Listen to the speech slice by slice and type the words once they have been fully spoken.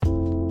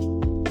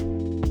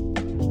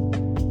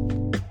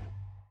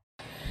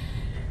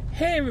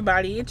Hey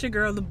everybody, it's your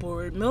girl, the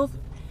Bored MILF.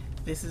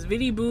 This is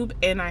Viddy Boob,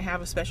 and I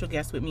have a special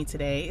guest with me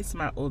today. It's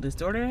my oldest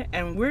daughter,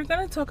 and we're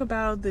going to talk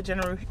about the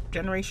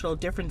generational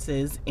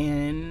differences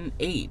in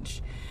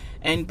age.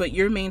 But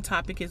your main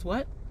topic is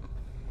what?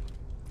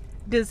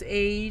 Does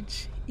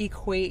age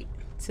equate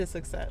to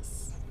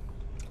success?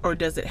 Or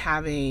does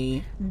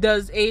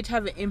age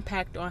have an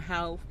impact on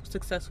how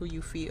successful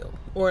you feel?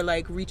 Or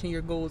like reaching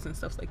your goals and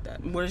stuff like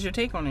that? What is your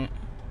take on it?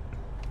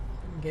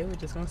 Okay, we're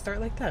just going to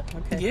start like that.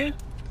 Okay. Yeah.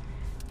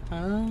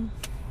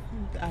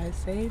 I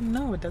say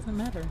no, it doesn't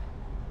matter.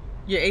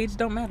 Your age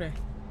don't matter.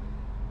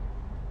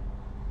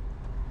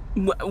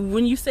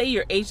 When you say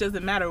your age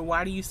doesn't matter,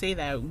 why do you say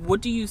that? What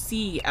do you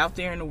see out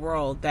there in the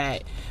world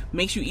that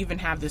makes you even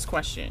have this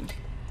question?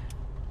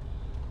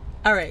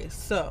 Alright,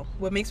 so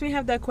what makes me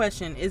have that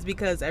question is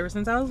because ever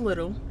since I was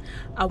little,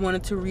 I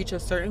wanted to reach a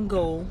certain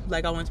goal.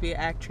 Like I wanted to be an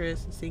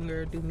actress, a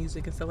singer, do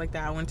music and stuff like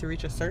that. I wanted to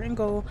reach a certain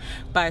goal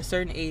by a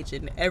certain age,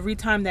 and every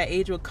time that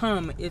age would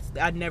come,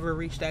 I never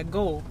reached that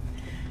goal.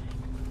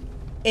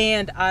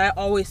 And I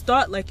always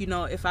thought, like,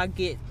 if I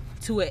get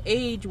to an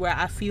age where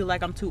I feel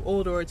like I'm too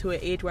old, or to an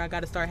age where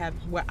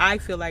where I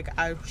feel like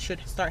I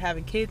should start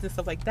having kids and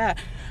stuff like that,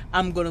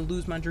 I'm gonna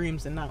lose my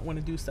dreams and not want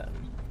to do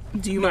something.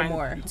 Do you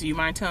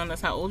mind telling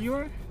us how old you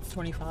are?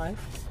 25.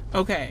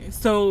 Okay,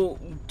 so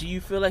do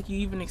you feel like you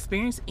even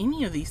experienced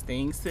any of these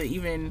things to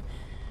even,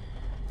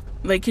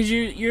 like, because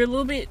you're a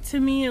little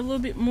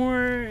bit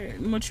more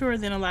mature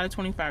than a lot of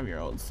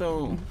 25-year-olds.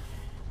 So,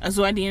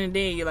 so at the end of the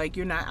day,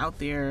 you're not out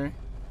there,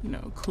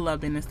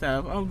 clubbing and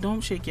stuff. Oh,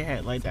 don't shake your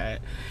head like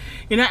that.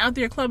 You're not out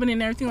there clubbing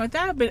and everything like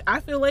that. But I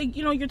feel like,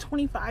 you're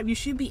 25. You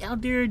should be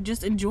out there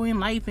just enjoying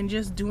life and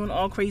just doing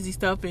all crazy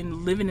stuff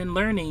and living and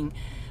learning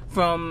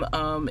from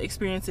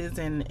experiences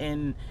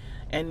and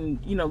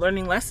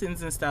learning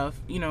lessons and stuff.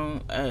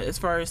 As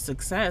far as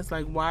success,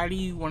 like, why do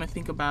you want to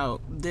think about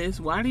this?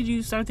 Why did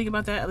you start thinking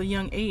about that at a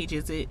young age?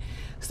 Is it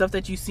stuff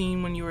that you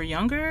seen when you were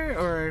younger,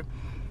 or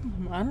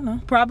I don't know.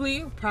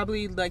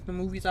 Probably like the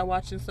movies I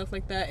watched and stuff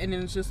like that. And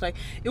then it's just like,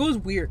 it was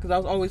weird because I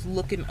was always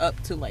looking up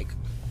to like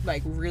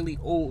really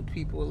old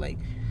people. Like,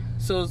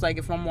 so it's like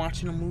if I'm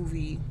watching a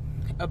movie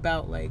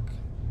about like,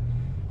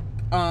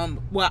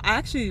 well, I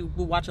actually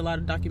will watch a lot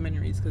of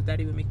documentaries because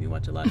Daddy would make me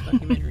watch a lot of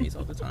documentaries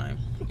all the time.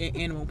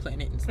 Animal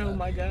Planet and stuff. Oh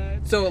my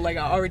God. So like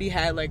I already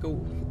had like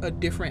a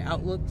different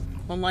outlook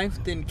on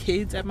life than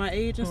kids at my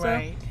age and stuff.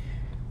 Right.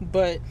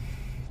 But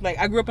like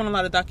I grew up on a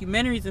lot of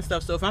documentaries and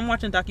stuff. So if I'm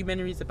watching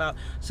documentaries about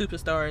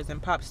superstars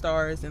and pop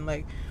stars and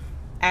like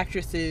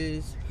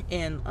actresses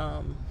and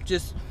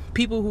just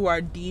people who are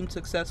deemed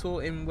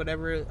successful in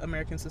whatever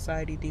American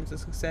society deems a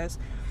success,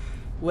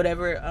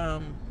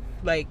 whatever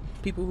like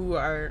people who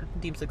are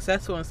deemed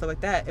successful and stuff like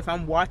that, if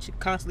I'm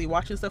constantly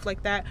watching stuff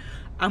like that,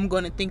 I'm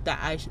going to think that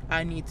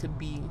I need to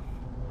be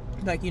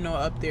like,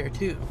 up there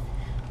too.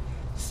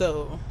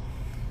 So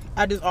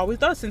I just always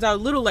thought since I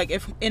was little, like,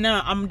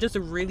 I'm just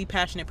a really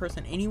passionate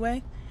person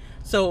anyway.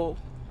 So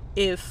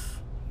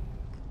if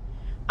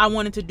I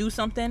wanted to do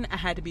something, I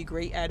had to be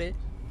great at it.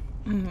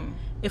 Mm-hmm.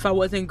 If I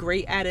wasn't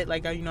great at it,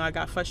 like, I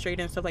got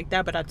frustrated and stuff like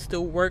that, but I'd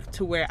still work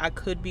to where I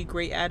could be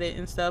great at it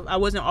and stuff. I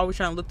wasn't always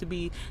trying to look to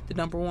be the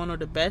number one or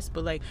the best,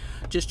 but like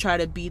just try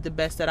to be the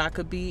best that I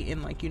could be.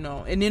 And like,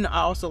 and then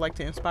I also like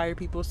to inspire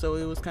people. So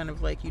it was kind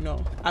of like,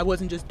 I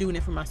wasn't just doing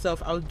it for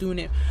myself. I was doing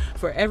it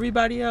for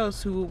everybody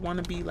else who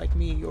want to be like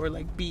me or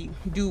like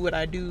do what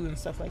I do and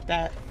stuff like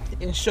that,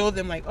 and show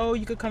them like, oh,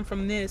 you could come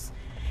from this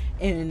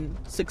and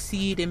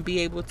succeed and be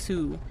able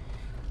to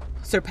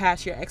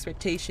surpass your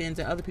expectations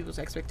and other people's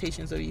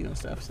expectations of you and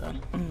stuff. So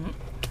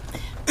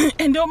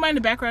and don't mind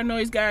the background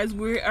noise, guys.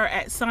 We are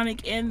at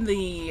Sonic in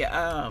the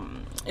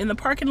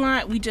parking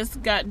lot. We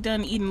just got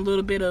done eating a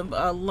little bit of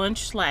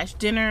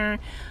lunch/dinner.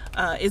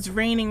 It's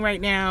raining right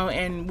now,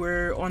 and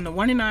we're on the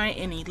 1&I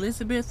in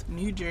Elizabeth,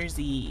 New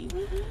Jersey.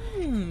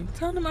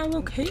 Tell them our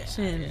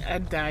location.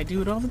 I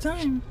do it all the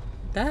time.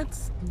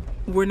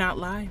 We're not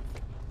live,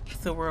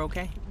 so we're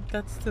okay.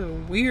 That's so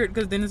weird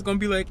because then it's gonna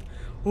be like,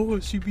 oh,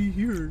 she be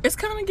here. It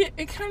kind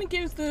of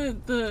gives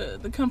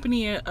the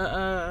company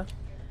a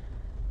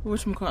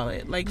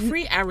whatchamacallit, like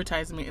free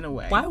advertisement in a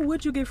way. Why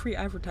would you get free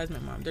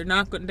advertisement, Mom? They're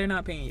not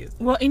paying you.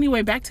 Well,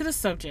 anyway, back to the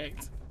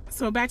subject.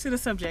 So based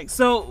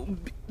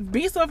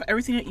off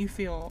everything that you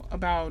feel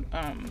about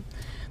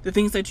the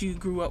things that you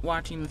grew up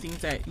watching, the things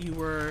that you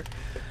were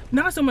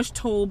not so much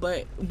told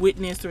but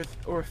witnessed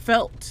or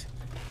felt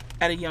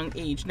at a young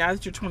age. Now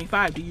that you're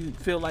 25, do you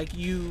feel like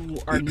you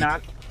are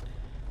not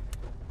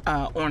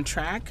on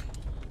track?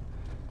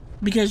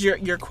 Because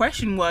your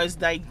question was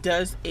like,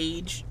 does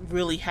age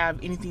really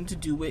have anything to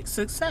do with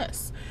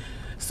success?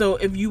 So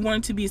if you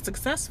want to be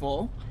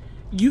successful,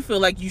 you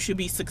feel like you should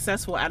be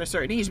successful at a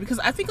certain age. Because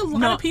I think a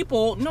lot of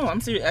people, no,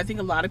 I'm serious, I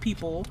think a lot of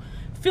people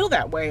feel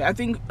that way. I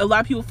think a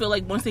lot of people feel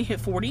like once they hit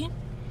 40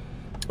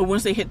 or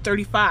once they hit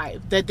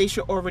 35 that they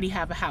should already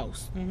have a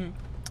house.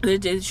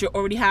 They should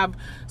already have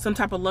some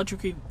type of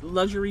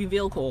luxury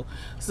vehicle,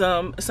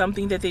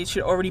 something that they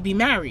should already be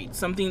married,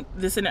 something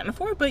this and that and the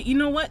fourth. But you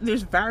know what?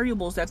 There's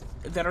variables that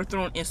are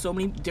thrown in so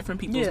many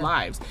different people's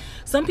lives.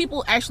 Some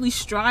people actually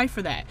strive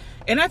for that,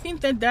 and I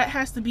think that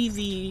has to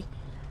be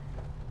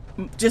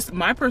just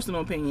my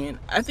personal opinion.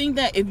 I think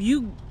that if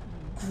you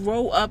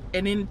grow up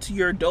and into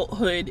your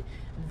adulthood,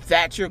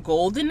 that's your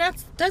goal, then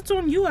that's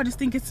on you. I just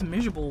think it's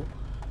miserable.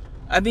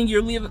 I think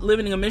you're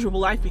living a miserable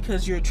life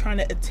because you're trying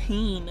to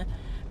attain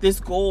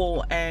this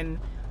goal. And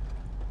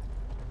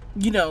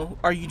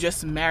are you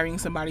just marrying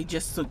somebody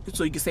just so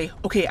you can say,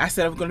 okay, I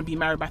said I'm going to be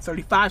married by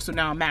 35, so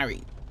now I'm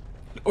married?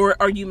 Or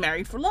are you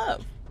married for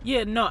love?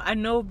 Yeah, no, I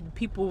know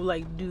people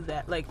like do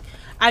that. Like,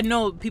 I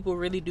know people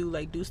really do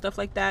like do stuff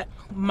like that.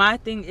 My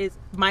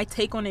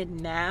take on it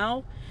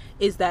now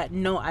is that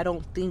no, I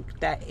don't think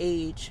that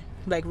age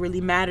like really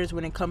matters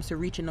when it comes to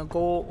reaching a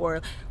goal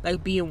or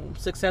like being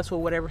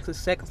successful, whatever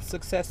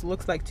success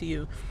looks like to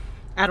you.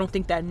 I don't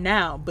think that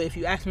now, but if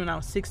you ask me when I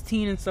was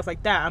 16 and stuff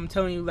like that, I'm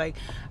telling you, like,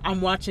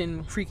 I'm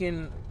watching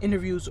freaking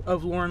interviews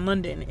of Lauren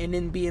London and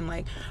then being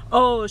like,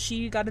 oh,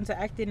 she got into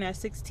acting at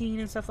 16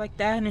 and stuff like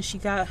that, and then she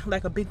got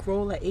like a big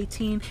role at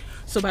 18,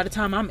 so by the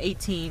time I'm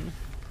 18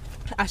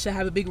 I should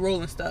have a big role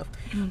and stuff.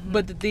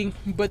 But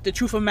the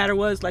truth of the matter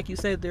was, like you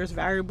said, there's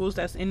variables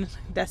that's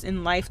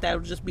in life that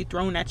will just be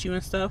thrown at you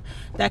and stuff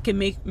that can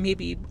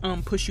maybe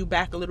push you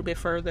back a little bit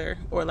further,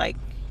 or like,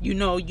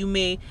 you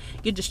may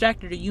get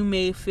distracted, or you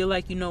may feel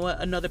like, you know what,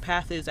 another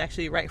path is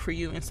actually right for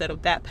you instead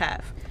of that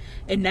path.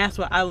 And that's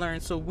what I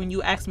learned. So when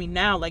you ask me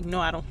now, like, no,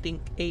 I don't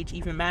think age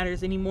even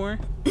matters anymore.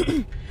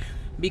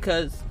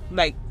 Because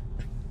like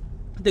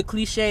the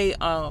cliche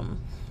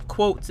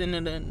quotes in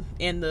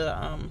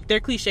the they're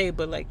cliche,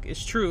 but like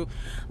it's true.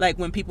 Like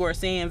when people are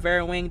saying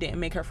Vera Wang didn't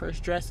make her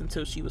first dress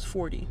until she was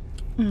 40.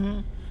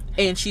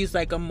 And she's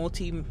like a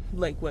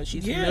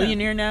she's a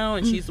millionaire now,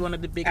 and she's one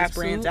of the biggest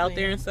brands out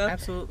there and stuff.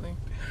 Absolutely.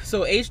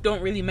 So age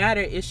don't really matter.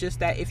 It's just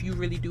that if you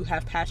really do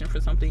have passion for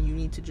something, you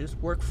need to just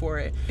work for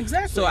it.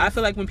 Exactly. So I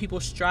feel like when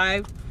people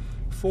strive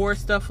for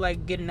stuff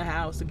like getting a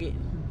house, or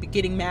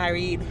getting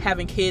married,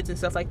 having kids and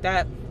stuff like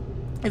that,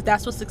 if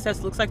that's what success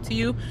looks like to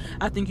you,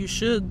 I think you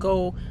should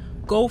go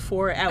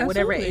for it at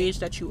whatever age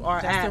that you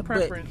are that's at. Their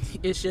preference.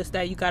 But it's just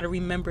that you got to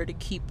remember to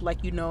keep,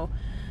 like, the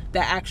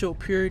actual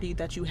purity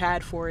that you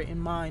had for it in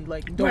mind.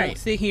 Like, don't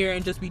sit here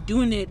and just be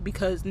doing it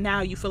because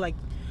now you feel like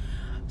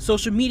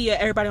social media,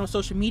 everybody on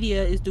social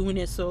media is doing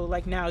it, so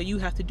like now you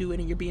have to do it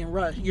and you're being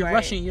rushed. You're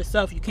rushing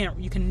yourself. You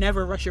can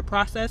never rush your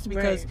process,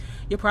 because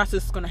your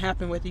process is going to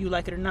happen whether you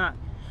like it or not.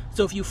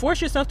 So if you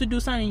force yourself to do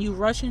something and you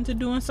rush into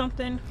doing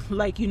something,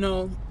 like,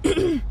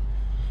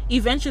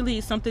 eventually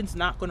something's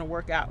not going to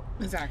work out.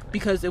 Exactly.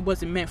 Because it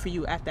wasn't meant for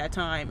you at that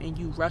time and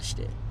you rushed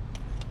it.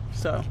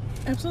 So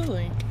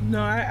absolutely.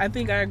 No, I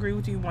think I agree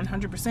with you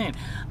 100%.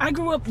 I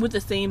grew up with the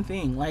same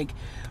thing. Like,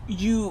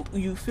 you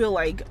feel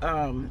like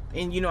and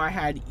I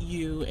had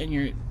you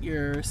and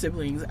your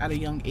siblings at a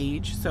young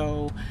age,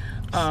 so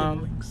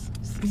siblings.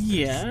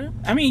 Yeah,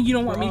 I mean, you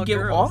don't want me to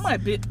give all my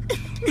bit.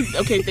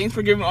 Okay, thanks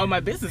for giving all my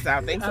business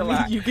out. Thanks a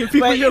lot. You give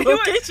people your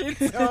location,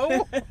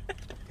 so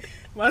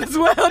might as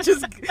well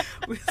just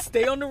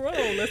stay on the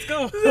road. Let's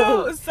go.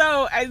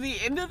 So at the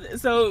end of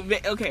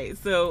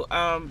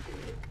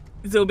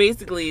so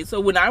basically,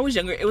 when I was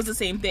younger, it was the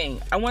same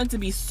thing. I wanted to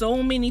be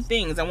so many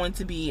things. I wanted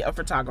to be a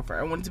photographer.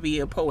 I wanted to be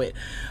a poet.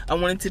 I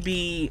wanted to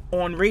be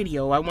on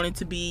radio. I wanted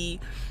to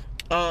be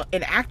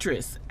an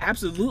actress.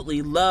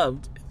 Absolutely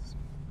loved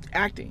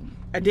acting.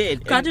 I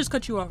did. Can I just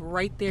cut you off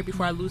right there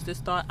before I lose this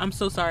thought? I'm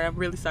so sorry. I'm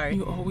really sorry.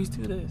 You always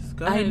do this.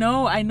 Go ahead.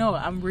 I know.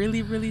 I'm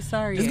really, really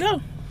sorry. Just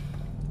go.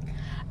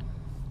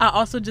 I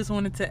also just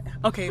wanted to.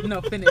 Okay, no,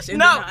 finish.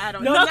 No, I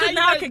don't. No, because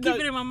now I can keep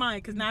it in my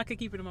mind.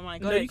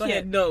 Go ahead. Go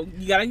ahead. No,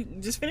 you gotta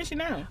just finish it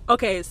now.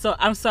 Okay, so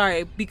I'm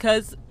sorry,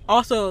 because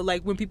also,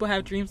 like, when people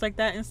have dreams like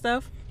that and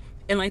stuff,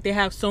 and like they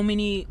have so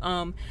many,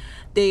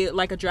 they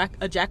like a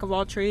jack of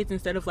all trades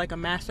instead of like a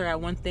master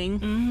at one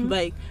thing.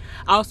 Like,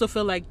 I also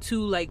feel like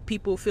too, like,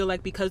 people feel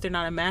like because they're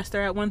not a master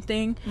at one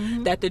thing,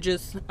 that they're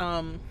just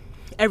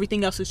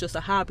everything else is just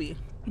a hobby.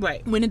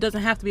 Right. When it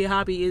doesn't have to be a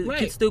hobby, it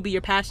can still be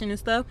your passion and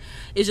stuff.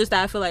 It's just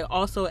that I feel like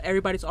also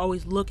everybody's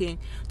always looking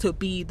to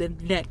be the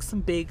next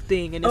big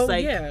thing, and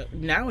it's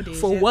nowadays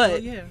for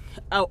what?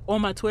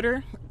 On my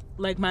Twitter,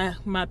 like my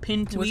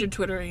pinned tweet. What's your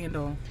Twitter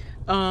handle?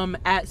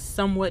 At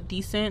somewhat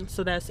decent.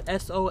 So that's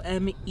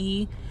SOMEWHAT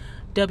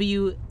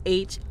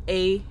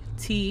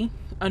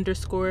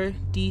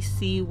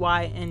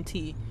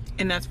 _DCYNT.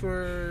 And that's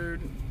for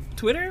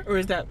Twitter, or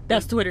is that?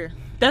 That's Twitter.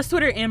 That's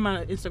Twitter and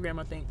my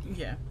Instagram, I think.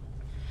 Yeah.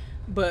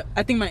 But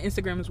I think my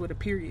Instagram is with a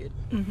period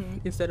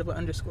instead of an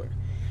underscore.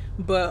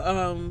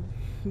 But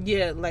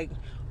like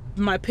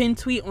my pinned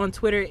tweet on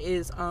Twitter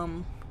is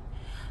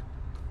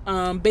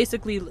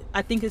basically,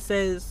 I think it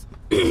says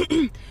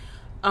to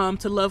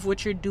love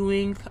what you're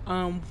doing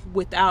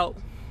without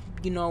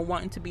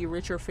wanting to be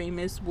rich or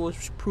famous will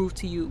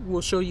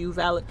show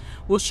you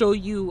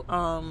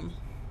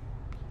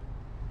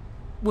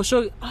will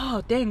show you,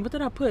 oh dang, what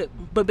did I put?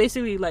 But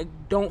basically, like,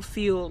 don't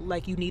feel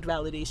like you need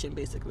validation,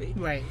 basically,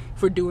 Right.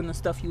 for doing the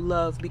stuff you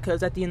love,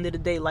 because at the end of the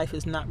day, life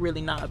is not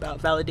about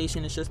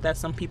validation. It's just that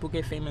some people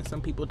get famous,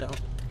 some people don't.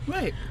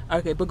 Right.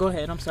 Okay, but go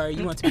ahead. I'm sorry.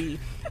 You want to be,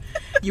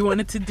 you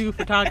wanted to do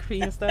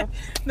photography and stuff.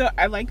 No,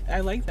 I like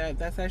that.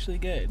 That's actually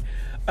good.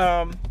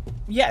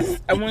 Yes,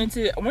 I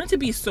wanted to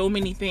be so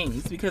many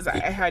things because I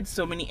had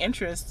so many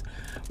interests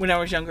when I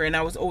was younger, and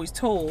I was always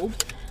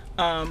told,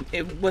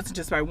 it wasn't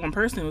just by one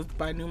person, it was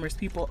by numerous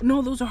people.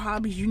 No, those are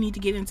hobbies. You need to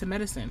get into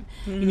medicine.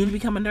 You need to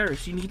become a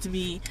nurse. You need to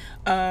be,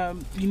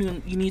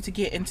 you need to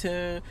get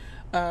into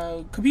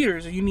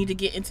computers, or you need to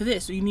get into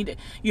this, or you need to,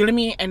 you know what I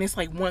mean? And it's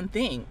like one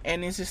thing,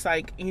 and it's just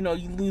like, you know,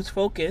 you lose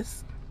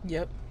focus.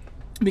 Yep.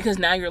 Because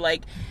now you're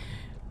like,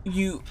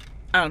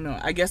 I don't know,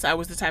 I guess I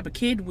was the type of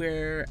kid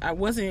where I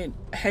wasn't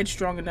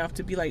headstrong enough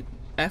to be like,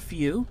 F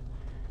you,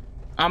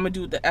 I'm gonna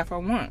do the F I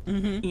want,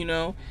 you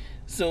know?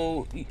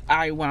 So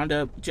I wound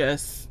up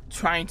just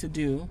trying to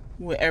do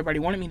what everybody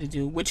wanted me to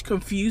do, which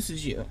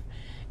confuses you.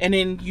 And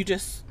then you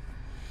just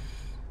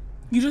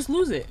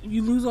lose it.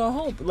 You lose all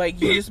hope.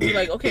 Like, you just be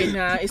like, okay,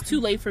 nah, it's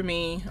too late for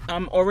me.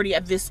 I'm already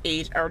at this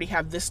age. I already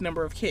have this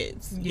number of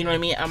kids. You know what I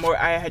mean?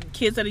 I had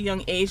kids at a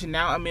young age, and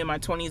now I'm in my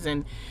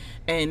 20s,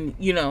 and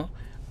you know,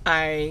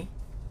 I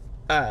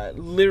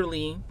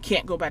literally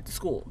can't go back to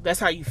school. That's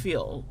how you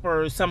feel,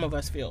 or some of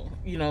us feel.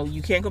 You know,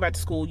 you can't go back to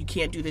school. You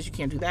can't do this. You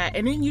can't do that.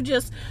 And then you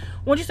just,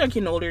 once you start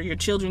getting older, your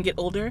children get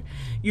older,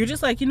 you're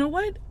just like, you know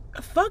what?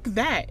 Fuck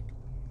that.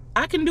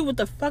 I can do what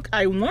the fuck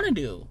I want to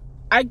do.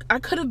 I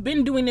could have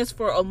been doing this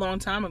for a long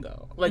time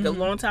ago. Like, a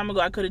long time ago,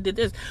 I could have did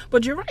this.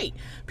 But you're right.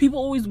 People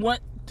always want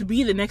to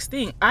be the next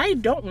thing. I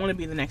don't want to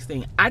be the next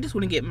thing. I just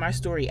want to get my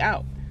story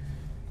out.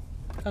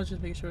 I was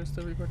just making sure it's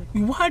still recording.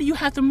 Why do you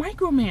have to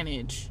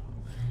micromanage?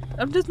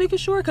 I'm just making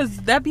sure, because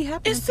that be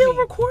happening. It's still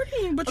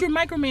recording, but you're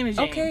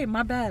micromanaging. Okay,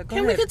 my bad. Go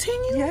Can ahead. we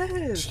continue?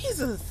 Yes.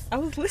 Jesus. I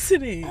was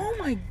listening. Oh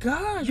my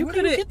gosh. You Where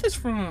did you coulda- get this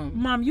from?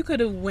 Mom, you could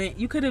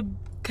have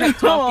kept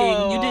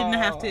talking. You didn't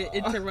have to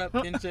interrupt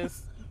and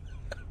just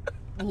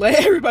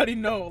let everybody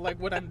know, like,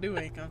 what I'm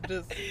doing.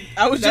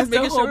 I was That's just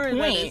making the whole sure that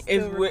point. it's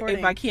still recording.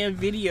 If I can't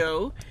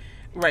video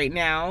right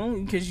now,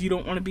 because you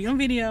don't want to be on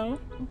video,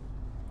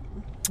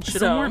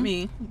 Should have warned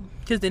me,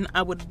 because then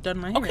I would have done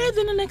my hair. Okay,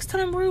 then the next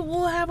time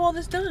we'll have all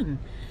this done.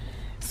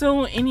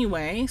 So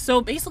anyway,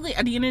 so basically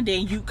at the end of the day,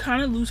 you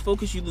kind of lose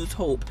focus, you lose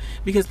hope,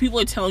 because people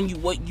are telling you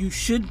what you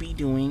should be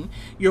doing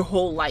your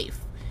whole life.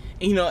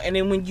 You know, and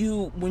then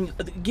when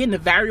again, the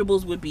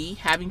variables would be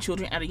having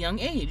children at a young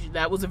age.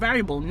 That was a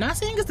variable. Not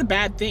saying it's a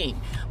bad thing,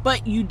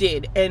 but you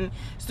did. And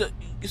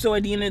so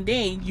at the end of the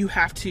day, you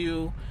have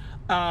to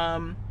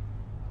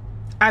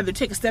either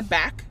take a step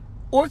back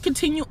or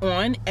continue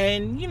on,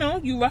 and, you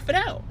know, you rough it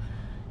out.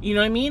 You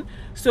know what I mean?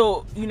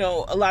 So, you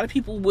know, a lot of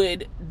people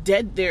would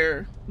dead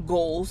their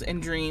goals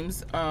and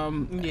dreams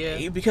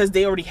because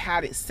they already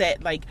had it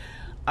set. Like,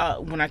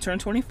 when I turn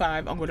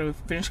 25, I'm going to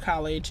finish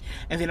college,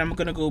 and then I'm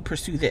going to go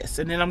pursue this,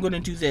 and then I'm going to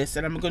do this,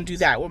 and I'm going to do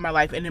that with my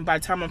life. And then by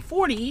the time I'm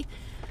 40,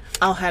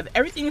 I'll have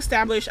everything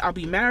established. I'll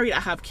be married.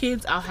 I'll have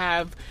kids. I'll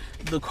have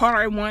the car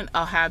I want.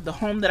 I'll have the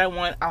home that I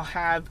want. I'll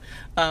have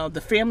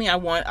the family I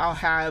want. I'll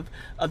have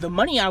the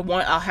money I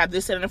want. I'll have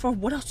this and that.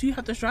 What else do you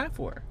have to strive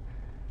for?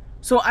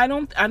 So I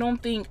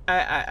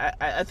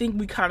think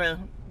we kind of,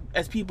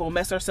 as people,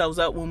 mess ourselves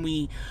up when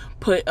we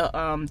put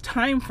a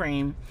time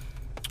frame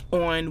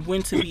on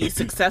when to be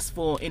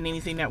successful in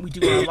anything that we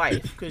do in our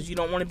life, because you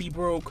don't want to be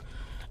broke.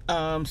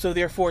 So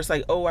therefore it's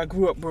like, oh, I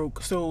grew up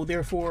broke, so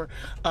therefore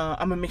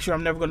I'm gonna make sure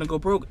I'm never gonna go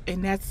broke.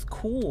 And that's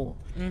cool.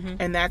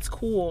 And that's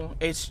cool.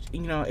 It's,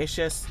 you know, it's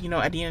just, you know,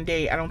 at the end of the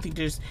day, I don't think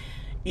there's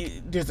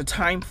a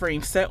time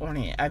frame set on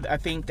it. I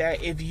think that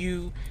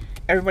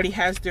everybody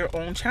has their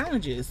own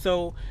challenges.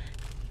 So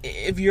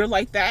if you're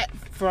like that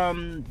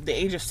from the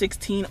age of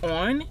 16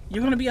 on, you're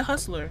going to be a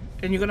hustler,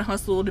 and you're going to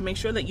hustle to make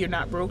sure that you're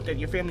not broke, that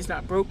your family's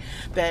not broke,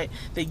 that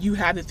you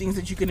have the things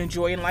that you can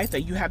enjoy in life,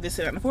 that you have this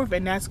and that and the fourth,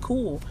 and that's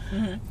cool.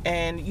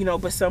 And, you know,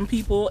 but some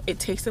people, it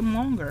takes them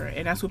longer,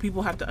 and that's what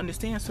people have to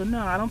understand. So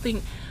no, I don't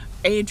think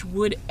age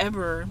would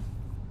ever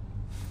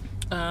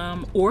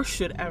or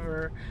should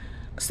ever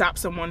stop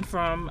someone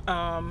from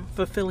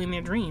fulfilling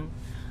their dream.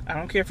 I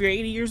don't care if you're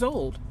 80 years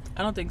old.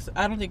 I don't think so.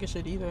 I don't think it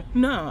should either.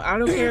 No, I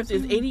don't care if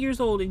it's 80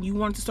 years old and you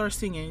want to start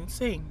singing,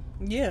 sing.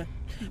 Yeah.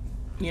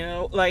 You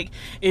know, like,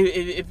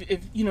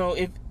 if you know,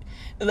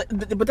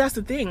 but that's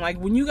the thing. Like,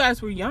 when you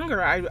guys were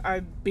younger, I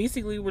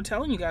basically were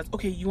telling you guys,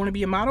 okay, you want to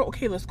be a model?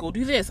 Okay, let's go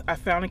do this. I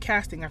found a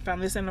casting. I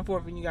found this and the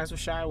fourth, and you guys were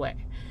shy away.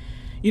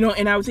 You know,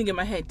 and I was thinking in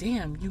my head,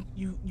 damn,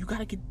 you got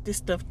to get this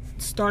stuff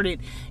started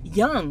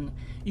young.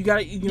 You got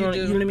to, you know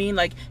what I mean?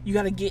 Like, you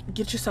got to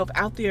get yourself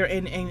out there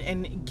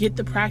and get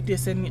the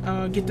practice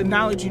and get the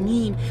knowledge you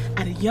need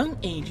at a young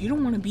age. You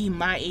don't want to be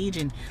my age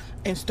and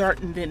start,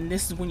 and then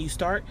this is when you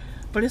start.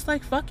 But it's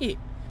like, fuck it.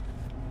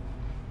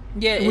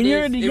 Yeah, when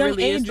you're at a young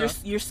age,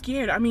 you're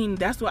scared. I mean,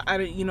 that's what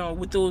you know,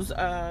 with those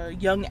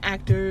young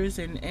actors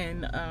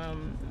and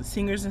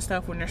singers and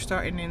stuff, when they're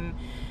starting in,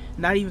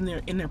 not even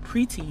in their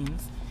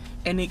preteens,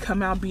 and they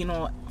come out being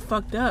all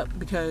fucked up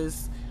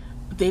because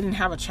they didn't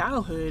have a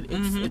childhood.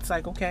 It's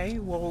like, okay,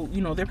 well,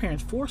 you know, their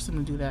parents forced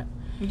them to do that.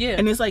 Yeah.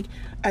 And it's like,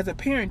 as a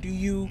parent, do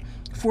you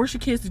force your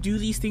kids to do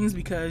these things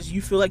because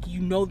you feel like you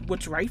know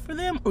what's right for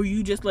them, or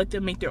you just let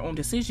them make their own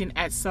decision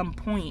at some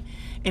point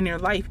in their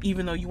life,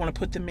 even though you want to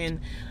put them in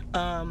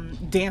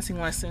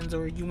dancing lessons,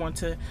 or you want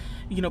to,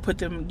 you know,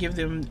 give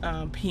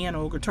them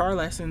piano, guitar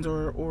lessons,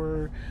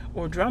 or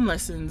drum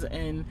lessons?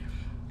 And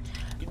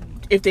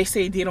if they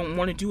say they don't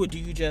want to do it, do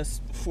you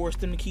just force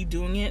them to keep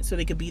doing it so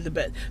they could be the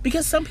best?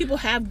 Because some people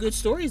have good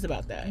stories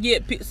about that. Yeah,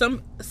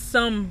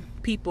 some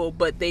people,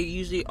 but they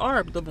usually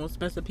are the most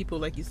expensive people,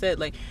 like you said.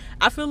 Like,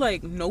 I feel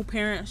like no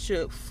parent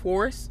should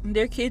force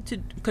their kid to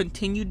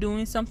continue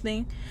doing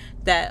something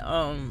that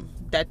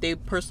that they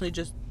personally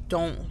just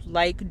don't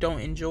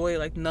enjoy,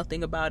 like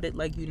nothing about it,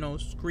 like, you know,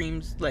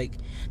 screams like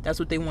that's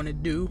what they want to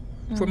do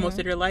for most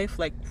of their life,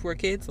 like for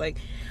kids. Like,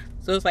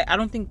 so it's like, I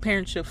don't think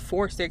parents should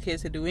force their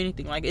kids to do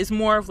anything. Like, it's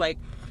more of like,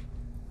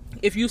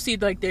 if you see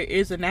like there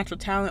is a natural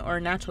talent or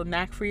a natural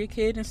knack for your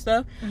kid and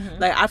stuff,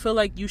 like, I feel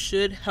like you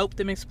should help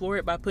them explore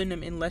it by putting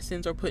them in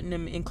lessons or putting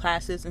them in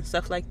classes and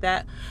stuff like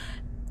that,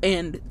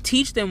 and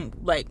teach them,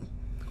 like,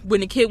 when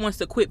the kid wants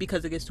to quit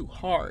because it gets too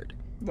hard,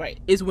 right,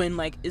 is when,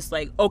 like, it's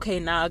like, okay,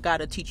 now I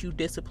gotta teach you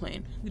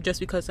discipline. Just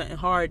because something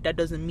hard, that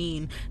doesn't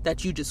mean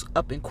that you just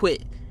up and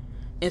quit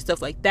and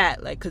stuff like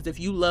that. Like, because if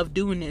you love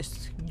doing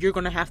this, you're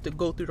gonna have to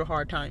go through the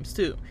hard times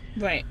too.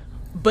 Right.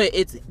 But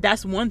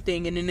that's one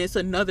thing, and then it's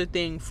another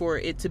thing for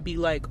it to be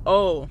like,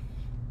 oh,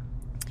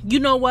 you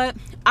know what?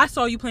 I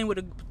saw you playing with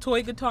a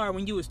toy guitar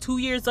when you was 2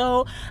 years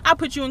old. I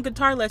put you in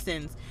guitar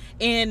lessons,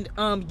 and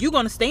you're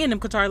gonna stay in them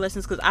guitar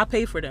lessons because I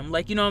pay for them.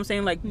 Like, you know what I'm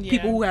saying? Like, Yeah.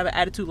 people who have an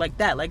attitude like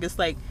that, like, it's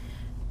like,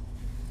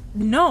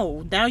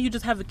 no, now you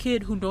just have a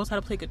kid who knows how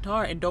to play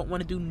guitar and don't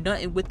want to do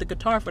nothing with the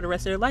guitar for the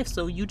rest of their life.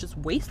 So you just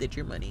wasted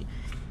your money,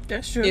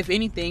 That's true. if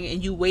anything,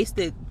 and you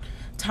wasted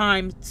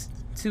time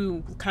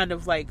to kind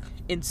of like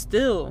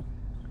instill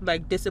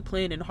like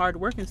discipline and hard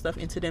work and stuff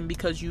into them,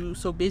 because you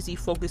so busy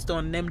focused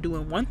on them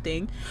doing one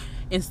thing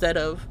instead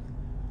of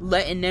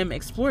letting them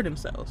explore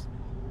themselves.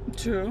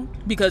 True.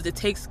 Because it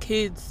takes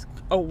kids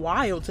a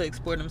while to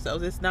explore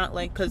themselves. It's not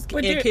like, because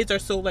kids are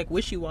so like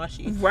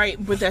wishy-washy.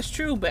 Right, but that's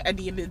true. But at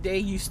the end of the day,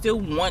 you still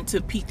want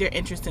to pique their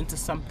interest into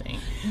something.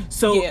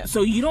 So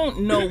so you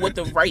don't know what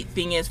the right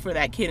thing is for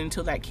that kid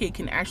until that kid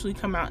can actually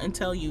come out and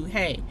tell you,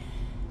 hey,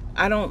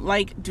 I don't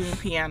like doing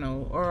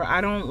piano, or I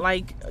don't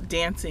like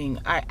dancing.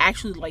 I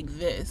actually like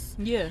this.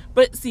 Yeah.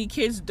 But see,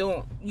 kids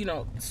don't,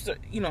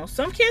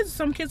 some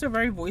kids are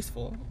very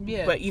voiceful.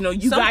 Yeah. But you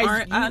Some guys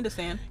aren't. I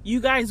understand. You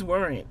guys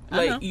weren't. I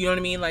know. Like, you know what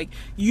I mean? Like,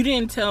 you guys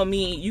didn't tell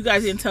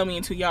me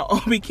until y'all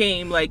all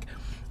became like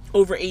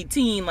over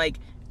 18, like,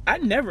 I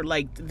never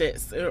liked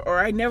this, or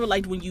I never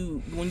liked when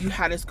you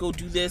had us go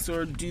do this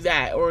or do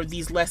that, or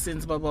these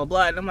lessons, blah blah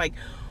blah. And I'm like,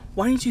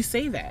 why didn't you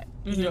say that?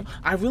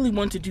 I really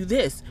want to do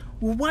this.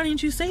 Well, why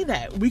didn't you say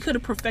that? We could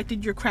have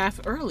perfected your craft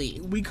early.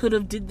 We could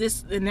have did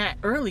this and that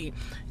early.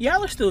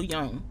 Y'all are still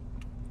young,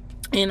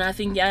 and I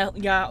think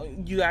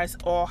you guys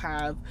all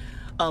have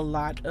a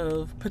lot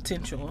of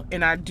potential,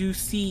 and I do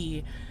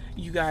see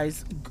you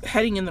guys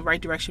heading in the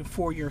right direction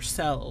for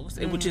yourselves,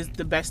 which is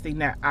the best thing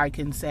that I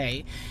can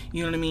say.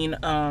 You know what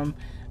I mean?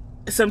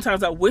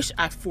 Sometimes I wish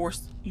I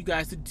forced you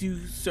guys to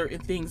do certain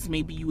things.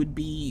 Maybe you would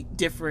be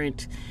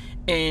different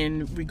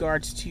in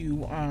regards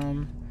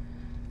to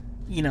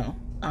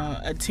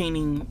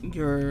attaining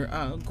your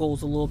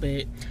goals a little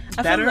bit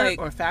better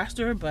or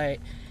faster. But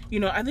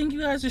I think you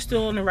guys are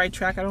still on the right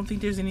track. I don't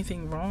think there's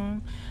anything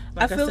wrong.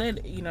 Like I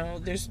said,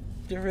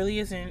 there really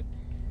isn't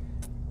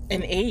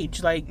an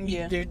age. Like,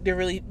 there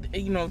really,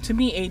 to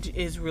me, age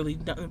is really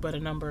nothing but a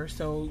number.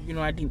 So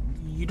I think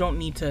you don't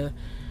need to.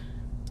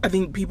 I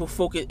think people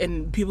focus,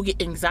 and people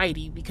get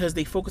anxiety because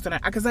they focus on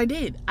it. Because I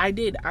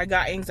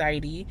got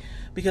anxiety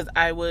because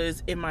I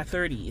was in my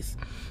 30s,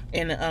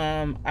 and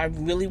I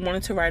really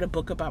wanted to write a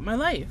book about my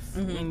life,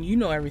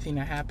 and everything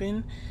that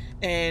happened,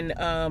 and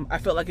I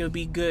felt like it would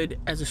be good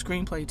as a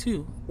screenplay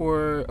too,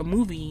 or a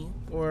movie,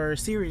 or a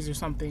series or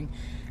something,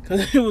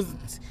 because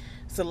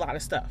it's a lot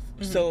of stuff.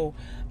 So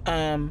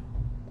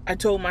I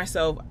told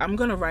myself, I'm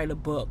gonna write a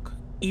book,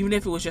 even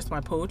if it was just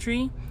my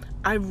poetry.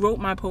 I wrote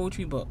my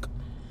poetry book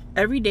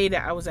every day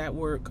that I was at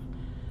work,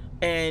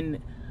 and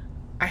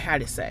I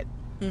had it set,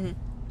 and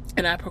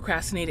I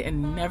procrastinated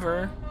and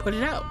never put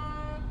it out.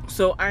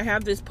 So I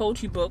have this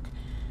poetry book,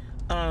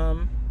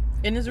 and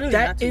it's really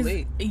not too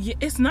late.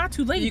 It's not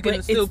too late. You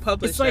can still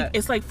publish that.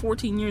 It's like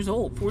 14 years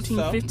old,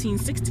 15,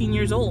 16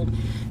 years old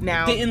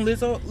now. Didn't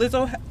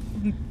Lizzo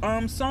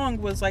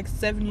song was like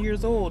 7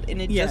 years old,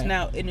 and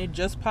it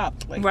just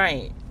popped, like,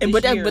 right. And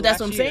but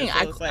that's what I'm saying.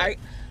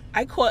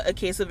 I caught a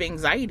case of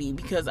anxiety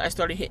because I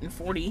started hitting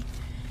 40.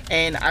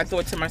 And I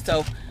thought to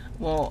myself,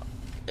 well,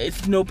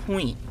 it's no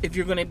point. If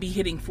you're going to be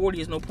hitting 40,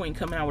 there's no point in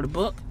coming out with a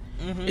book.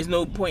 There's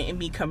no point in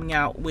me coming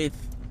out with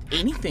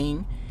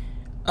anything,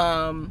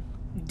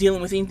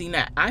 dealing with anything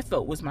that I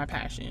felt was my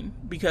passion.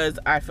 Because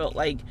I felt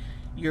like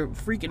you're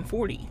freaking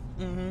 40.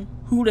 Mm-hmm.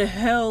 Who the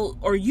hell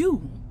are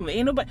you?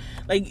 Ain't nobody,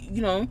 like,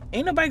 you know,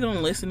 ain't nobody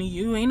gonna listen to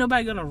you. Ain't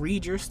nobody gonna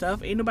read your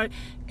stuff. Ain't nobody.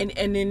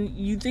 And then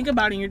you think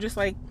about it and you're just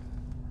like,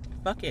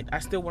 fuck it, I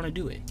still want to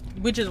do it.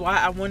 Which is why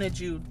I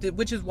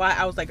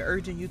was like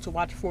urging you to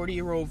watch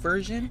 40-Year-Old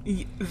Version.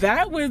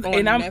 That was,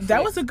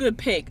 that was a good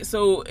pick.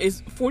 So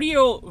it's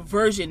 40-Year-Old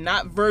Version,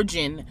 not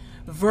Virgin.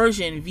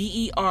 Version,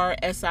 Version.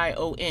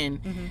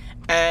 Mm-hmm.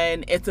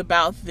 And it's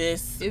about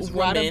this woman,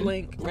 Rada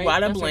Blank, right?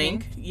 Rada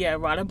Blank. Yeah,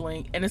 Rada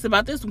Blank. And it's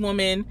about this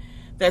woman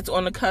that's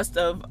on the cusp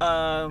of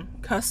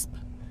cusp.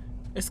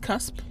 It's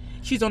cusp.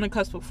 She's on the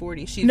cusp of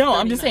 40. She's no,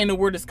 39. I'm just saying the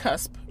word is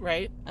cusp,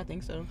 right? I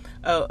think so.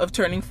 Of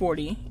turning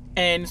 40.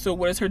 And so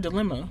what is her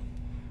dilemma?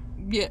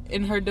 Yeah,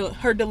 and her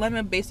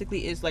dilemma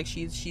basically is like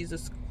she's a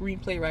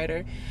screenplay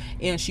writer,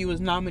 and she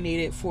was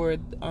nominated for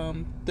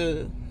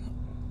the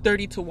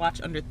 30 to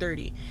Watch Under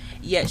 30.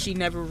 Yet she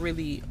never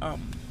really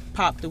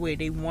popped the way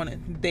they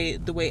wanted,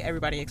 the way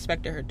everybody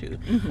expected her to.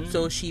 Mm-hmm.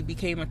 So she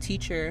became a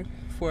teacher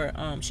for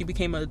she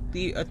became a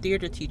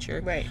theater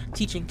teacher, right,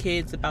 teaching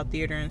kids about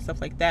theater and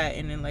stuff like that.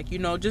 And then, like, you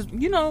know, just,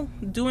 you know,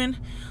 doing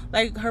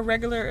like her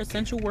regular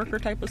essential worker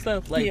type of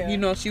stuff. Like, you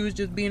know, she was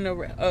just being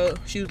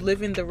she was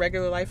living the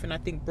regular life in, I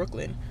think,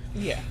 Brooklyn,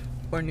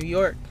 or New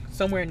York,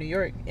 somewhere in New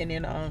York. And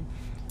then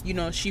you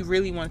know, she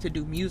really wanted to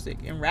do music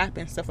and rap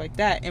and stuff like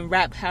that, and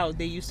rap how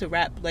they used to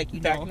rap, like,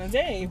 you back know, in the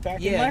day,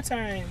 back in my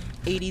time,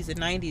 80s and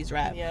 90s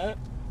rap. Yep.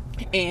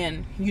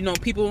 And, you know,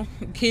 the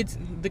kids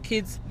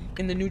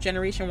in the new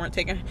generation weren't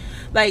taking,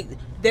 like,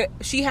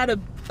 she had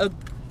a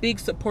big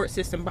support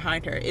system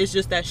behind her. It's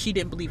just that she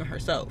didn't believe in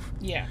herself.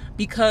 Yeah.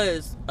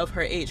 Because of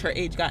her age. Her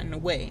age got in the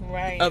way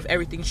of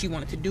everything she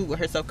wanted to do with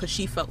herself, because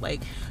she felt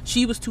like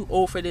she was too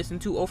old for this and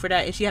too old for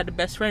that. And she had the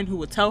best friend who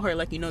would tell her,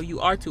 like, you know,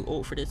 you are too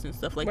old for this and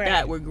stuff like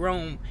that. We're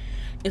grown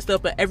and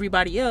stuff. But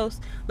everybody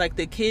else, like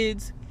the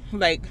kids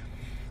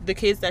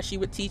that she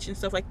would teach and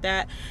stuff like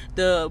that,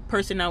 the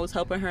person that was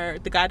helping her,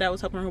 the guy that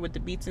was helping her with the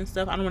beats and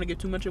stuff, I don't want to give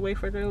too much away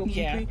for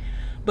the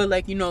but,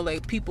 like, you know,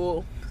 like,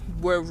 people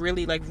were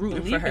really, like,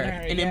 rooting for her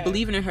and then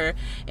believing in her.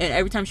 And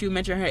every time she would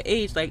mention her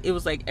age, like, it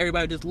was like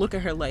everybody would just look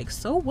at her like,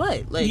 so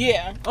what? Like,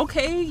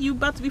 okay, you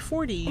about to be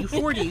 40, you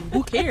 40,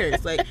 who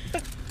cares? Like,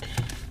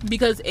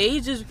 because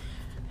age is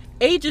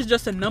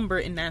just a number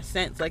in that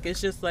sense. Like,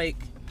 it's just like,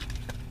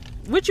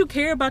 what you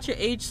care about your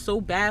age so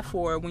bad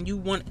for when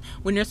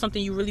there's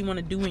something you really want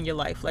to do in your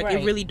life. Like,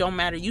 it really don't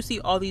matter. You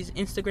see all these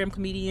Instagram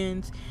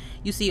comedians,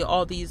 you see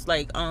all these,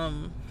 like,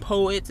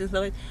 poets and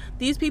stuff like,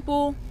 these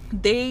people,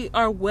 they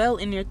are well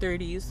in their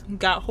 30s,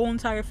 got whole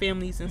entire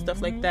families and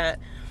stuff like that,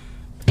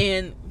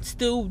 and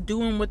still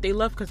doing what they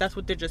love, because that's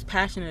what they're just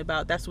passionate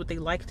about. That's what they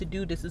like to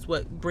do. This is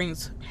what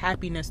brings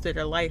happiness to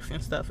their life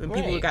and stuff. And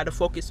people got to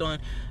focus on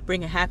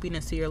bringing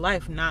happiness to your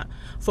life, not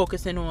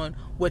focusing on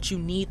what you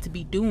need to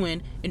be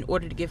doing in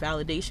order to get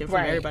validation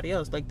from everybody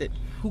else. Like, that,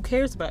 who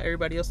cares about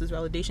everybody else's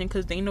validation,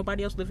 because there ain't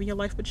nobody else living your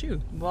life but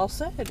you. Well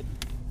said.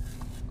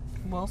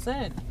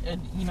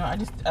 And, you know,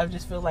 I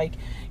just feel like,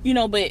 you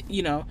know, but,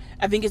 you know,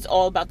 I think it's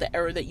all about the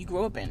era that you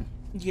grew up in.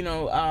 You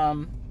know,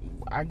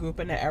 I grew up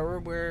in an era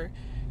where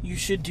you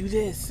should do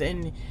this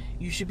and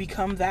you should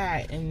become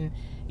that, and,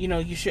 you know,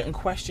 you shouldn't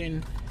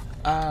question,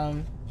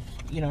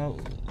 you know,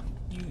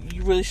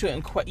 you really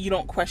shouldn't you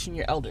don't question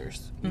your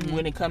elders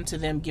when it comes to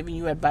them giving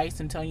you advice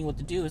and telling you what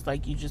to do. It's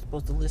like, you're just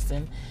supposed to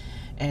listen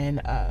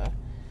and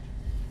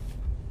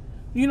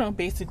you know,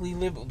 basically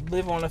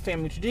live on a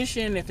family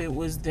tradition, if it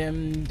was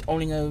them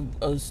owning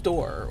a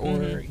store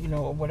or you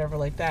know, or whatever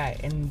like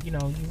that. And, you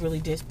know, you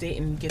really just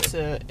didn't get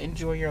to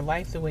enjoy your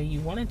life the way you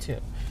wanted to.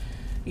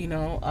 You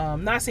know,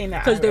 not saying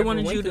that because they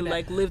wanted you to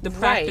like live the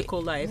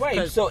practical life,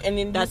 right? So, and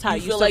then that's how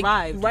you feel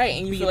survive, like, right?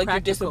 And you feel like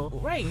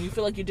and you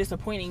feel like you're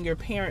disappointing your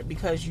parent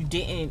because you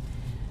didn't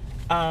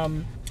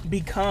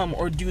become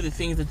or do the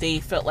things that they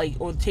felt like,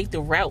 or take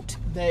the route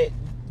that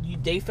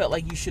they felt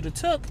like you should have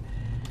took.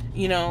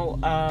 You know,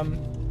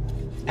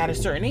 at a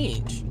certain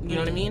age. You know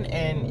what I mean?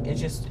 And it's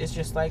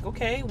just like,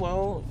 okay,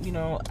 well, you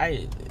know,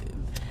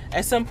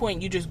 at some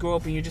point you just grow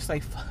up and you're just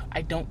like,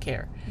 I don't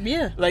care.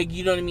 Yeah. Like,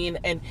 you know what I mean?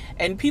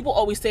 And people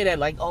always say that,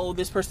 like, oh,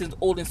 this person is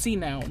old and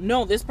senile.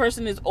 No, this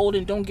person is old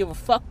and don't give a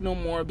fuck no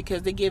more,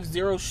 because they give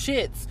zero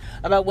shits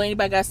about what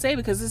anybody got to say,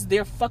 because this is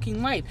their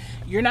fucking life.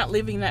 You're not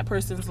living that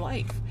person's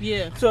life.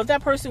 Yeah. So if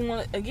that person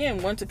want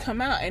to come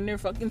out and they're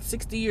fucking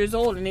 60 years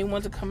old and they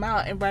want to come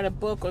out and write a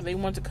book, or they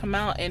want to come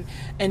out and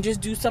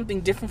just do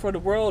something different for the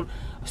world,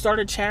 start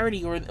a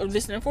charity or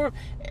listen for,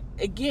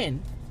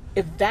 again,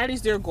 if that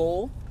is their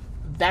goal,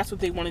 that's what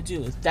they want to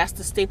do. That's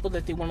the staple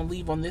that they want to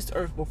leave on this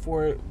earth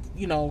before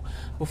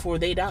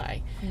they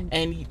die.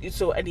 And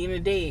so at the end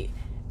of the day,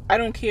 I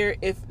don't care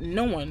if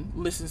no one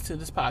listens to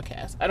this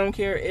podcast. I don't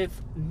care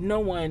if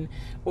no one,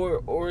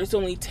 or it's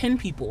only 10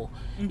 people.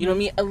 You know what I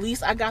mean? At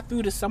least I got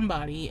through to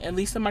somebody. At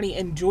least somebody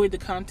enjoyed the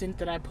content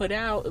that I put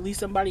out. At least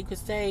somebody could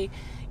say,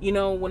 you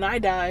know, when I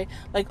die,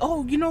 like,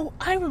 oh, you know,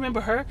 I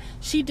remember her.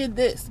 She did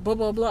this, blah,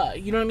 blah, blah.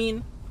 You know what I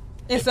mean?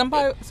 And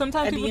sometimes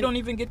people don't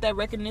even get that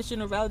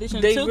recognition or validation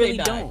they until really they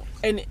die. Don't.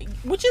 And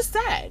which is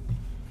sad.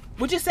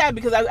 Which is sad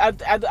because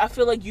I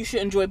feel like you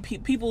should enjoy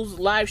people's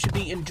lives should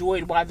be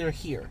enjoyed while they're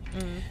here.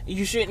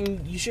 You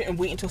shouldn't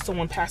wait until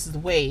someone passes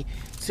away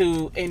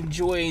to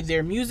enjoy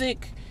their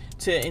music,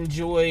 to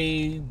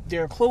enjoy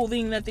their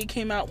clothing that they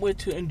came out with,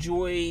 to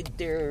enjoy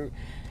their,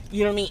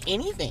 you know what I mean,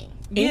 anything.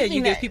 Yeah,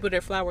 you give people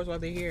their flowers while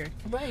they're here.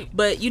 Right.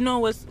 But you know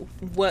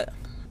what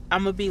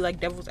I'm gonna be like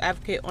devil's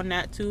advocate on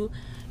that too.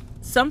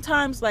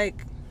 Sometimes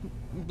like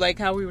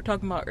how we were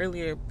talking about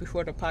earlier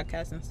before the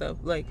podcast and stuff,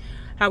 like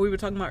how we were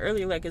talking about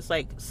earlier, like it's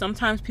like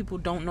sometimes people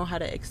don't know how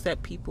to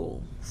accept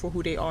people for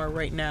who they are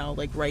right now,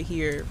 like right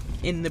here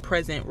in the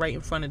present, right in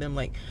front of them.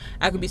 Like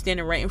I could be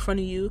standing right in front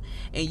of you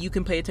and you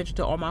can pay attention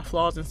to all my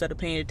flaws instead of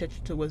paying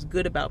attention to what's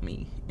good about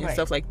me and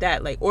stuff like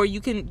that. Like, or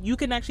you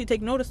can actually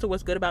take notice to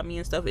what's good about me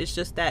and stuff. It's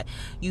just that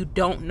you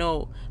don't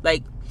know,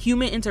 like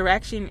human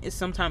interaction is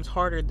sometimes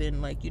harder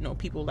than like, you know,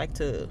 people like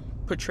to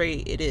portray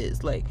it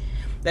is. Like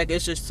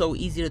it's just so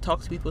easy to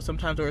talk to people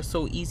sometimes, or it's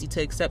so easy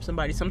to accept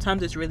somebody.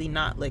 Sometimes it's really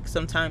not. Like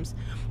sometimes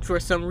for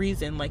some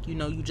reason, like, you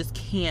know, you just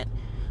can't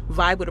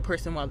vibe with a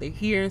person while they're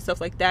here and stuff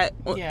like that.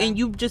 Yeah. And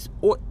you just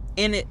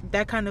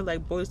that kind of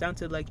like boils down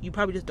to like you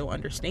probably just don't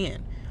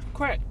understand.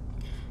 Correct.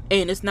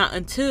 And it's not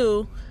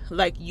until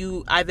like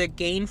you either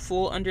gain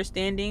full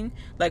understanding,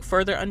 like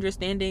further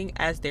understanding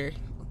as they're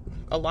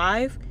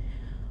alive,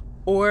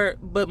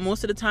 but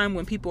most of the time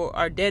when people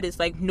are dead, it's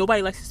like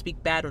nobody likes to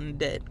speak bad on the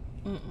dead.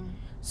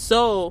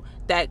 So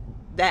that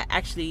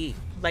actually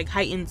like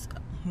heightens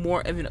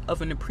more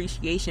of an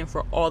appreciation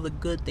for all the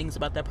good things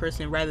about that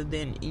person, rather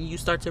than you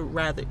start to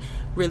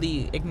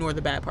really ignore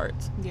the bad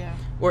parts,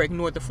 or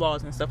ignore the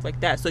flaws and stuff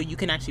like that, so you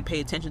can actually pay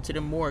attention to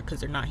them more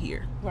because they're not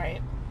here.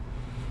 Right.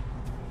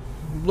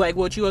 Like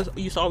what you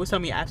used to always tell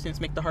me, absence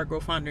make the heart grow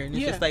fonder, and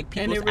it's just like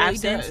people's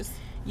absence does.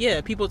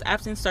 Yeah, people's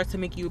absence starts to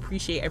make you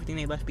appreciate everything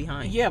they left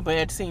behind. Yeah, but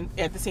at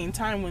the same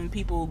time, when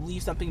people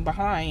leave something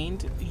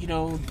behind, you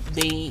know,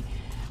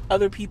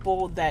 other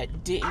people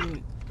that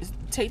didn't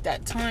take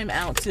that time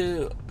out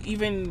to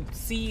even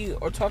see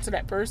or talk to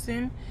that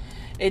person,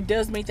 it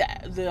does make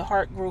the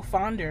heart grow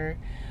fonder,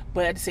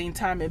 but at the same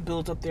time, it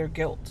builds up their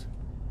guilt.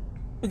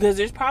 Because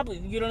there's probably,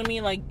 you know what I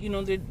mean, like, you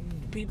know, the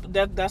people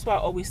that's why I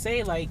always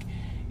say, like,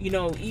 you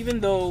know, even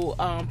though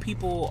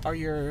people are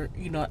your,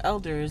 you know,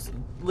 elders,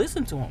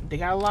 listen to them. They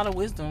got a lot of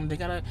wisdom. They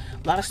got a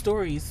lot of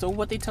stories. So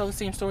what they tell the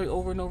same story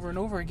over and over and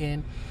over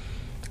again.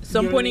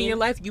 Some point in your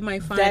life, you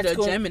might find a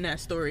gem in that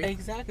story.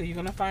 Exactly. You're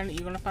gonna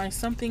find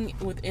something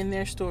within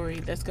their story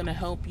that's gonna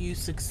help you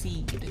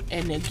succeed.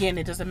 And again,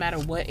 it doesn't matter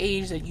what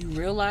age that you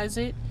realize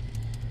it.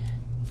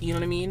 You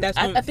know what I mean?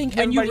 I think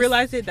when you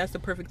realize it, that's the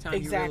perfect time.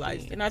 Exactly. You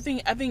realize it. And I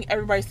think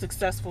everybody's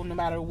successful no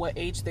matter what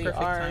age they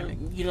are.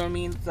 Timing. You know what I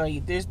mean?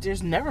 Like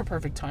there's never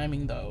perfect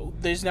timing though.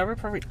 There's never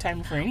perfect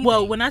timing for anything.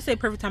 Well, when I say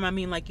perfect time, I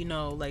mean like, you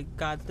know, like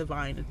God's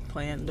divine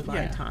plan,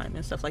 divine time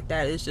and stuff like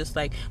that. It's just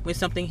like when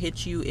something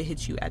hits you, it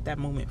hits you at that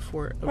moment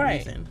for a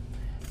reason.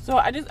 So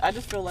I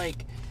just feel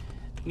like,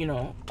 you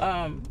know,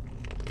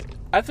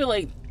 I feel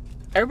like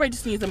everybody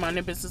just needs to mind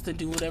their business to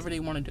do whatever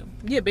they want to do.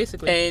 Yeah,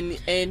 basically.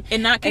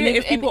 And not care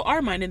if people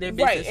are minding their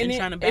business and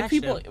trying to bash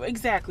them.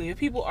 Exactly. If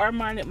people are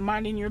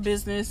minding your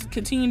business,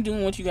 continue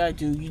doing what you gotta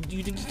do.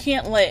 You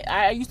can't let.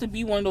 I used to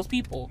be one of those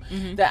people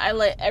that I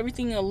let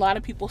everything a lot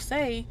of people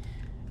say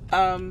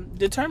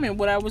determine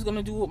what I was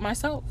gonna do with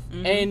myself,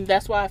 and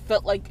that's why I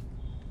felt like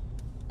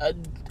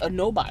a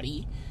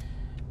nobody.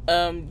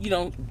 You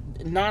know,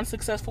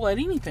 non-successful at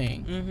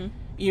anything.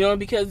 You know,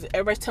 because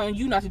everybody's telling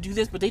you not to do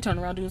this, but they turn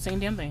around doing the same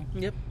damn thing.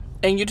 Yep.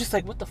 And you're just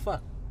like, what the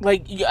fuck?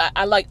 Like,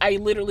 I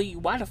literally,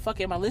 why the fuck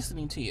am I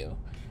listening to you?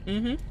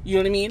 You know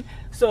what I mean?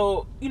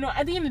 So, you know,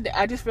 at the end of the day,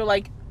 I just feel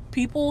like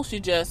people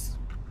should just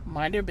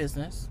mind their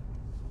business.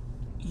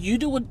 You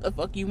do what the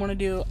fuck you want to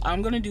do.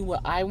 I'm going to do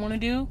what I want to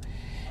do.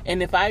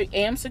 And if I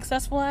am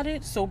successful at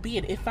it, so be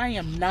it. If I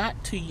am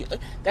not, to you,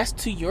 that's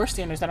to your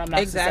standards that I'm not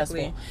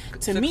successful.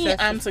 To me,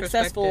 I'm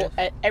successful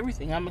at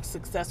everything. I'm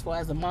successful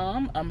as a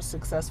mom. I'm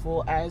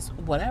successful as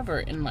whatever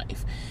in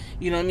life.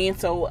 You know what I mean?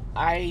 So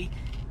I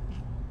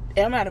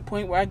am at a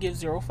point where I give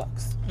zero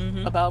fucks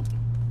about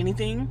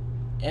anything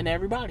and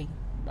everybody.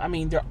 I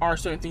mean, there are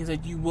certain things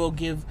that you will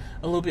give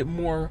a little bit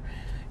more,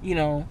 you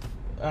know,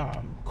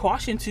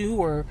 caution to,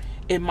 or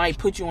it might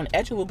put you on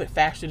edge a little bit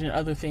faster than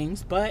other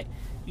things, but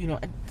you know,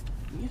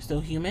 you're still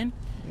human.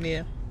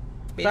 Yeah.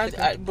 But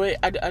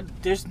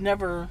there's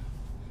never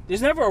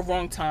a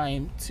wrong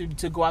time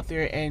to go out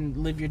there and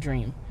live your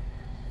dream.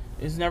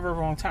 There's never a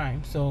wrong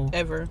time. So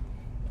ever.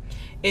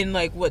 And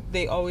like what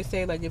they always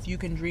say, like if you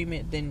can dream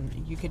it,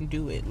 then you can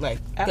do it. Like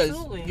because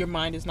your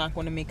mind is not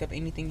going to make up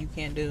anything you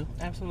can't do.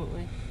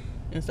 Absolutely.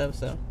 And stuff.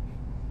 So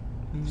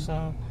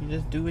you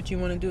just do what you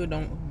want to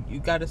do. You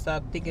got to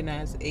stop thinking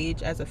as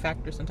age as a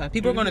factor sometimes.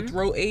 People are going to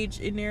throw age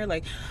in there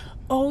like,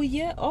 oh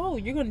yeah, oh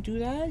you're going to do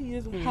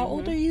that? How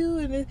old are you?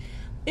 And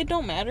it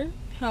don't matter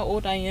how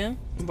old I am.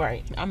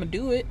 Right. I'm going to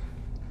do it.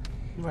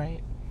 Right.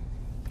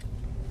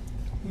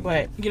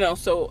 But, you know,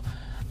 so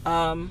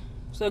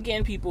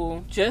again,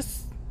 people,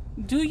 just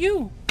do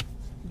you.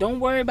 Don't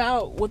worry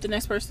about what the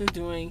next person is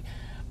doing.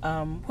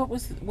 what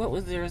was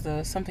there's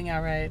a something I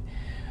read.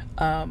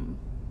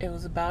 It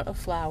was about a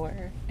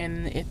flower,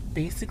 and it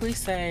basically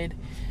said,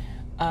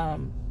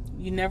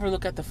 you never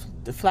look at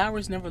the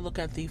flowers. Never look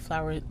at the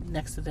flower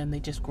next to them. They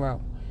just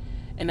grow.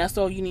 And that's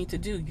all you need to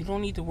do. You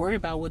don't need to worry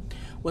about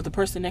what the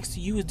person next to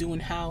you is doing,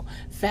 how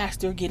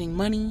fast they're getting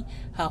money,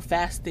 how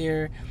fast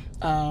they're,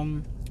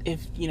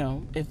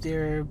 if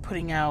they're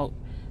putting out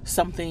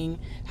something,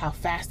 how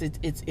fast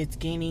it's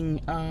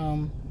gaining,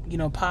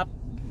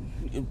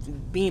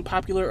 being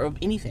popular or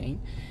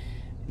anything.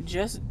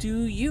 Just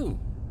do you.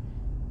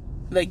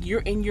 Like,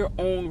 you're in your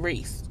own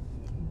race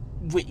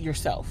with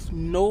yourself.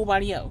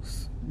 Nobody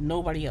else.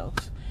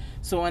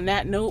 So on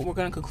that note, we're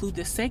going to conclude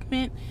this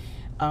segment.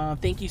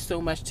 Thank you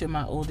so much to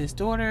my oldest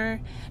daughter.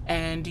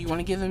 And do you want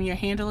to give them your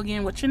handle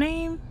again? What's your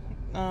name?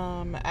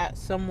 At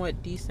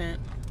somewhat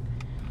decent.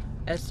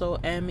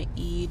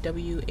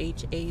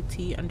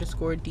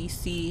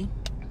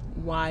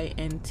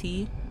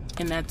 SOMEWHAT_DCYNT.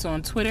 And that's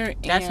on Twitter.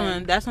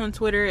 That's on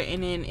Twitter,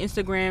 and then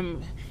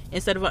Instagram,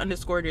 instead of an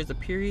underscore, there's a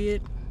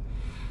period.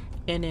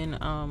 And then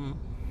I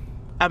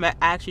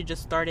actually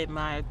just started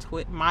my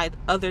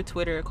other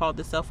Twitter called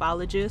The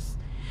Selfologist,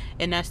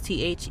 and that's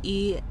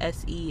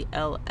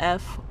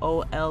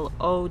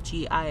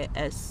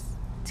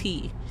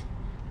THESELFOLOGIST,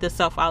 The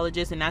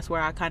Selfologist, and that's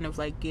where I kind of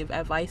like give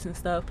advice and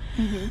stuff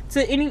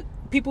to any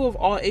people of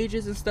all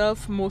ages and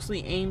stuff,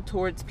 mostly aimed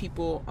towards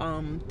people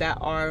that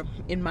are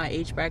in my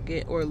age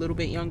bracket or a little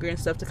bit younger and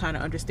stuff, to kind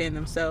of understand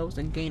themselves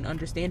and gain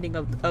understanding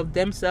of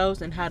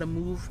themselves and how to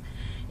move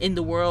in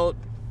the world,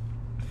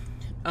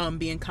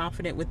 being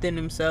confident within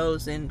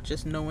themselves, and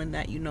just knowing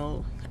that,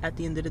 at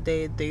the end of the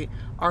day, they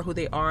are who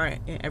they are,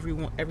 and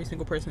every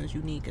single person is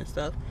unique and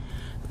stuff.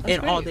 That's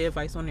and great. All the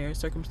advice on there is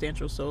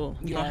circumstantial, so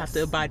you don't have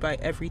to abide by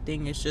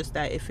everything. It's just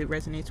that if it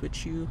resonates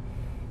with you,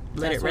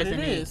 let it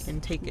resonate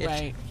and take it.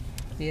 Right.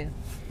 Yeah.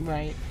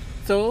 Right.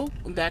 So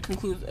that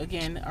concludes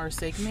again our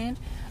segment.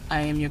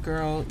 I am your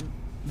girl,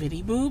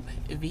 Vitty Boop,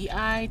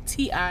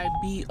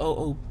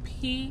 VITIBOOP.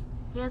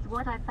 Here's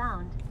what I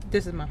found.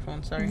 This is my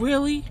phone. Sorry.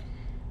 Really?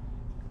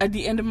 At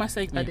the end of my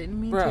segment. I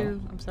didn't mean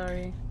to. I'm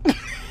sorry.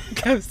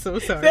 I'm so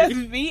sorry. That's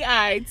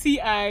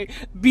VITIBOOP,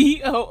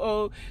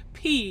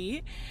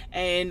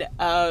 and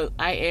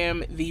I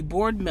am the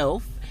Bored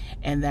MILF,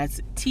 and that's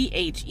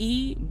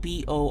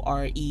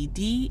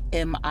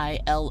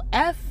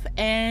THEBOREDMILF,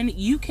 and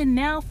you can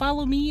now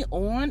follow me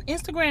on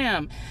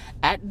Instagram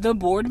at the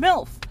Bored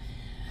MILF.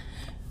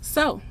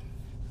 So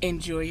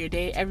enjoy your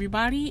day,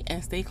 everybody,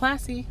 and stay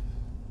classy.